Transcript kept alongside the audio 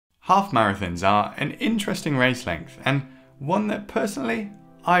Half marathons are an interesting race length and one that personally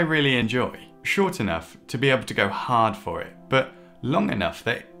I really enjoy. Short enough to be able to go hard for it, but long enough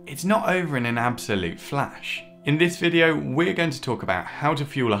that it's not over in an absolute flash. In this video, we're going to talk about how to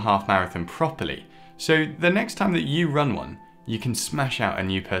fuel a half marathon properly, so the next time that you run one, you can smash out a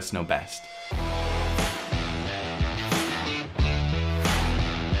new personal best.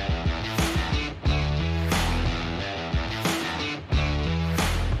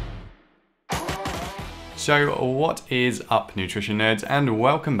 So what is up, nutrition nerds, and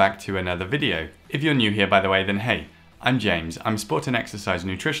welcome back to another video. If you're new here, by the way, then hey, I'm James. I'm a sport and exercise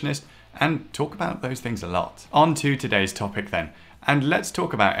nutritionist and talk about those things a lot. On to today's topic then, and let's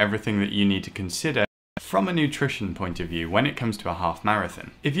talk about everything that you need to consider from a nutrition point of view when it comes to a half marathon.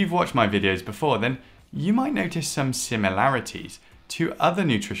 If you've watched my videos before, then you might notice some similarities to other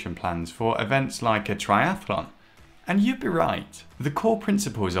nutrition plans for events like a triathlon. And you'd be right. The core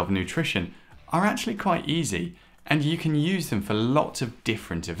principles of nutrition are actually quite easy, and you can use them for lots of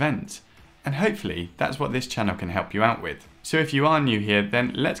different events. And hopefully that's what this channel can help you out with. So if you are new here,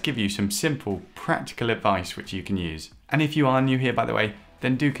 then let's give you some simple, practical advice which you can use. And if you are new here, by the way,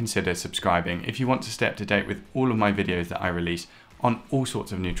 then do consider subscribing if you want to stay up to date with all of my videos that I release on all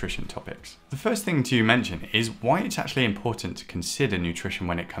sorts of nutrition topics. The first thing to mention is why it's actually important to consider nutrition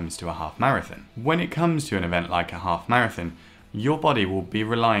when it comes to a half marathon. When it comes to an event like a half marathon, your body will be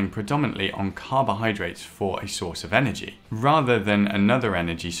relying predominantly on carbohydrates for a source of energy, rather than another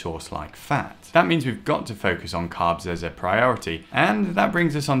energy source like fat. That means we've got to focus on carbs as a priority, and that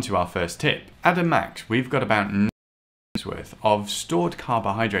brings us on to our first tip. At a max, we've got about 9 hours worth of stored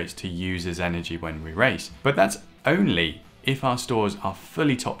carbohydrates to use as energy when we race, but that's only if our stores are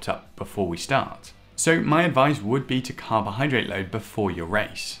fully topped up before we start. So my advice would be to carbohydrate load before your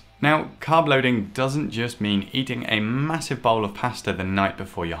race. Now, carb loading doesn't just mean eating a massive bowl of pasta the night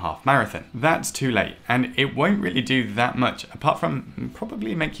before your half marathon. That's too late, and it won't really do that much, apart from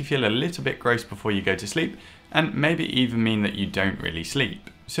probably make you feel a little bit gross before you go to sleep, and maybe even mean that you don't really sleep.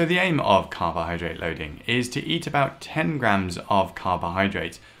 So the aim of carbohydrate loading is to eat about 10 grams of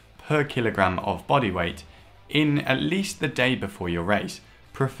carbohydrates per kilogram of body weight in at least the day before your race,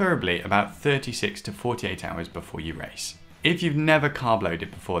 preferably about 36 to 48 hours before you race. If you've never carb loaded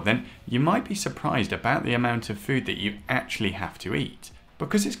before, then you might be surprised about the amount of food that you actually have to eat,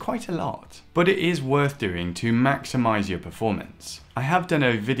 because it's quite a lot. But it is worth doing to maximize your performance. I have done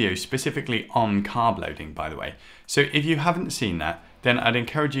a video specifically on carb loading, by the way, so if you haven't seen that, then I'd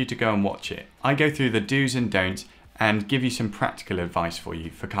encourage you to go and watch it. I go through the do's and don'ts and give you some practical advice for you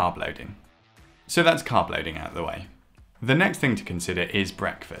for carb loading. So that's carb loading out of the way. The next thing to consider is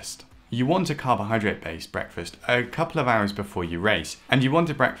breakfast. You want a carbohydrate-based breakfast a couple of hours before you race, and you want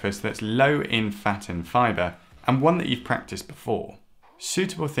a breakfast that's low in fat and fibre, and one that you've practiced before.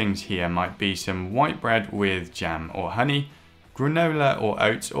 Suitable things here might be some white bread with jam or honey, granola or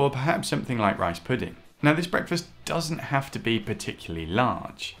oats, or perhaps something like rice pudding. Now, this breakfast doesn't have to be particularly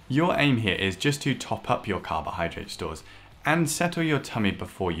large. Your aim here is just to top up your carbohydrate stores and settle your tummy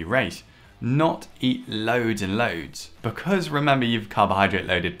before you race, not eat loads and loads. Because remember, you've carbohydrate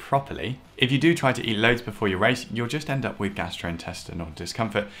loaded properly. If you do try to eat loads before your race, you'll just end up with gastrointestinal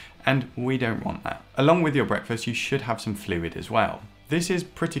discomfort, and we don't want that. Along with your breakfast, you should have some fluid as well. This is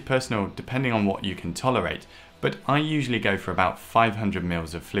pretty personal depending on what you can tolerate, but I usually go for about 500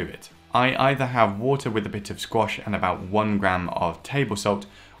 ml of fluid. I either have water with a bit of squash and about 1 gram of table salt,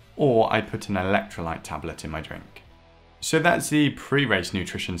 or I put an electrolyte tablet in my drink. So that's the pre-race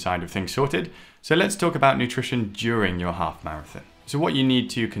nutrition side of things sorted. So let's talk about nutrition during your half marathon. So what you need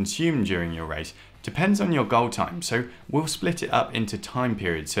to consume during your race depends on your goal time. So we'll split it up into time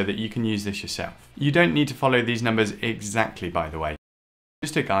periods so that you can use this yourself. You don't need to follow these numbers exactly, by the way.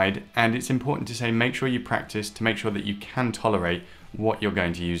 Just a guide, and it's important to say make sure you practice to make sure that you can tolerate what you're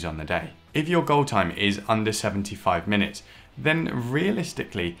going to use on the day. If your goal time is under 75 minutes, then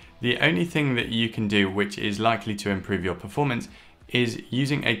realistically, the only thing that you can do which is likely to improve your performance is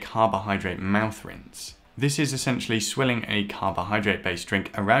using a carbohydrate mouth rinse. This is essentially swilling a carbohydrate-based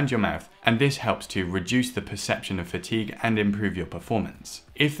drink around your mouth, and this helps to reduce the perception of fatigue and improve your performance.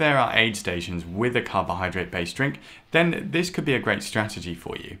 If there are aid stations with a carbohydrate-based drink, then this could be a great strategy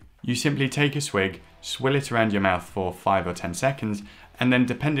for you. You simply take a swig, swill it around your mouth for 5 or 10 seconds, and then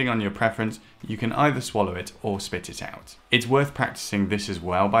depending on your preference, you can either swallow it or spit it out. It's worth practicing this as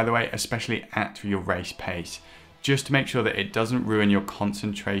well, by the way, especially at your race pace, just to make sure that it doesn't ruin your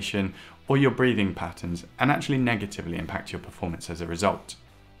concentration or your breathing patterns and actually negatively impact your performance as a result.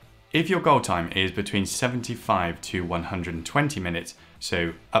 If your goal time is between 75 to 120 minutes,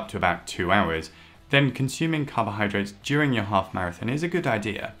 so up to about 2 hours, then consuming carbohydrates during your half marathon is a good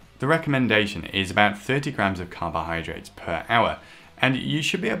idea. The recommendation is about 30 grams of carbohydrates per hour, and you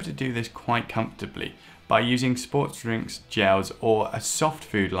should be able to do this quite comfortably by using sports drinks, gels, or a soft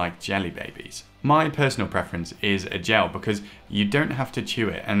food like jelly babies. My personal preference is a gel because you don't have to chew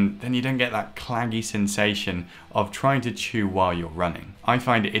it and then you don't get that claggy sensation of trying to chew while you're running. I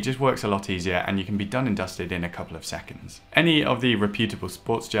find it just works a lot easier and you can be done and dusted in a couple of seconds. Any of the reputable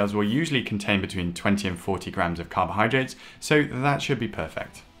sports gels will usually contain between 20 and 40 grams of carbohydrates, so that should be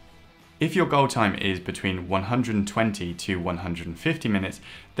perfect. If your goal time is between 120 to 150 minutes,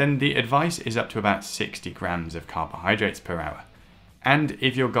 then the advice is up to about 60 grams of carbohydrates per hour. And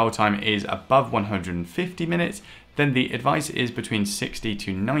if your goal time is above 150 minutes, then the advice is between 60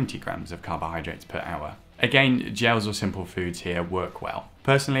 to 90 grams of carbohydrates per hour. Again, gels or simple foods here work well.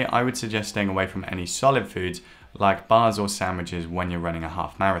 Personally, I would suggest staying away from any solid foods like bars or sandwiches when you're running a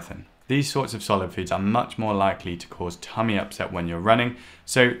half marathon. These sorts of solid foods are much more likely to cause tummy upset when you're running,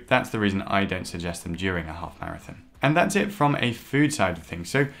 so that's the reason I don't suggest them during a half marathon. And that's it from a food side of things,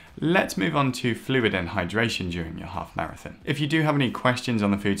 so let's move on to fluid and hydration during your half marathon. If you do have any questions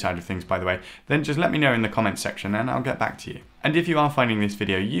on the food side of things, by the way, then just let me know in the comments section and I'll get back to you. And if you are finding this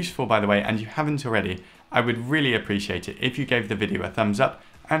video useful, by the way, and you haven't already, I would really appreciate it if you gave the video a thumbs up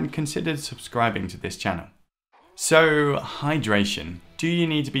and considered subscribing to this channel. So, hydration. Do you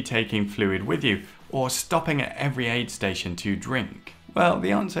need to be taking fluid with you or stopping at every aid station to drink? Well,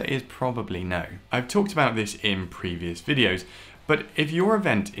 the answer is probably no. I've talked about this in previous videos, but if your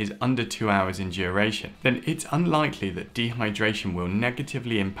event is under 2 hours in duration, then it's unlikely that dehydration will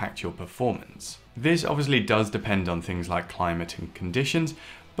negatively impact your performance. This obviously does depend on things like climate and conditions,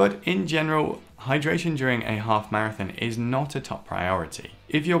 but in general, hydration during a half marathon is not a top priority.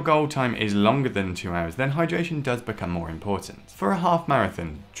 If your goal time is longer than 2 hours, then hydration does become more important. For a half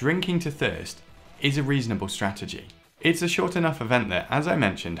marathon, drinking to thirst is a reasonable strategy. It's a short enough event that, as I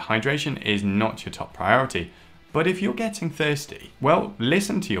mentioned, hydration is not your top priority. But if you're getting thirsty, well,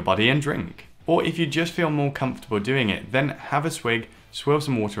 listen to your body and drink. Or if you just feel more comfortable doing it, then have a swig, swirl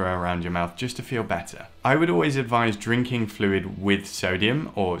some water around your mouth just to feel better. I would always advise drinking fluid with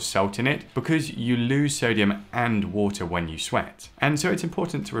sodium or salt in it because you lose sodium and water when you sweat. And so it's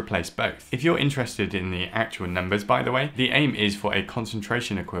important to replace both. If you're interested in the actual numbers, by the way, the aim is for a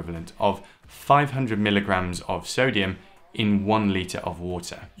concentration equivalent of 500 milligrams of sodium in 1 litre of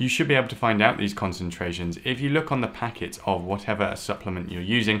water. You should be able to find out these concentrations if you look on the packet of whatever supplement you're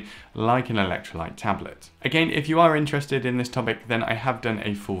using, like an electrolyte tablet. Again, if you are interested in this topic, then I have done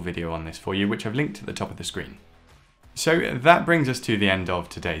a full video on this for you, which I've linked at the top of the screen. So that brings us to the end of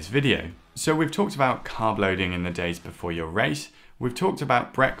today's video. So we've talked about carb loading in the days before your race, we've talked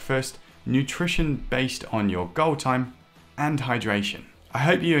about breakfast, nutrition based on your goal time, and hydration. I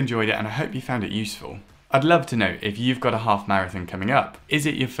hope you enjoyed it and I hope you found it useful. I'd love to know if you've got a half marathon coming up. Is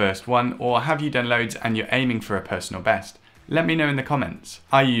it your first one, or have you done loads and you're aiming for a personal best? Let me know in the comments.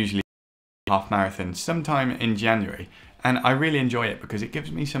 I usually do half marathon sometime in January, and I really enjoy it because it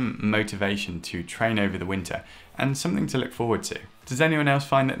gives me some motivation to train over the winter and something to look forward to. Does anyone else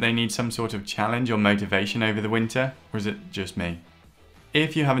find that they need some sort of challenge or motivation over the winter, or is it just me?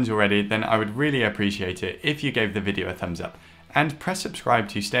 If you haven't already, then I would really appreciate it if you gave the video a thumbs up and press subscribe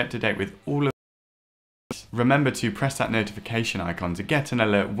to stay up to date with all of. Remember to press that notification icon to get an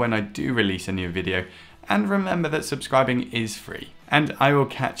alert when I do release a new video, and remember that subscribing is free. And I will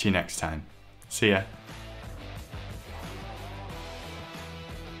catch you next time. See ya.